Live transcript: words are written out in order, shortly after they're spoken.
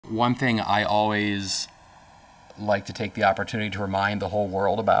one thing I always like to take the opportunity to remind the whole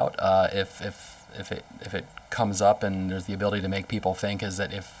world about, if it comes up and there's the ability to make people think, is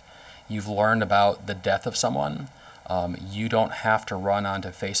that if you've learned about the death of someone, you don't have to run onto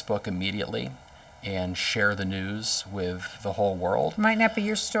Facebook immediately and share the news with the whole world. Might not be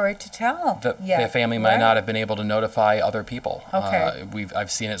your story to tell. The family might not have been able to notify other people. Okay.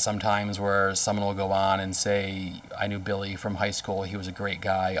 I've seen it sometimes where someone will go on and say, I knew Billy from high school, he was a great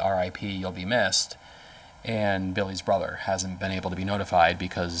guy, R.I.P, you'll be missed. And Billy's brother hasn't been able to be notified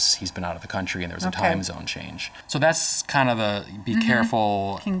because he's been out of the country and there's a time zone change. So that's kind of the be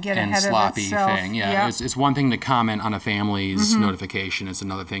careful and sloppy thing. Yeah, it's one thing to comment on a family's notification. It's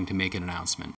another thing to make an announcement.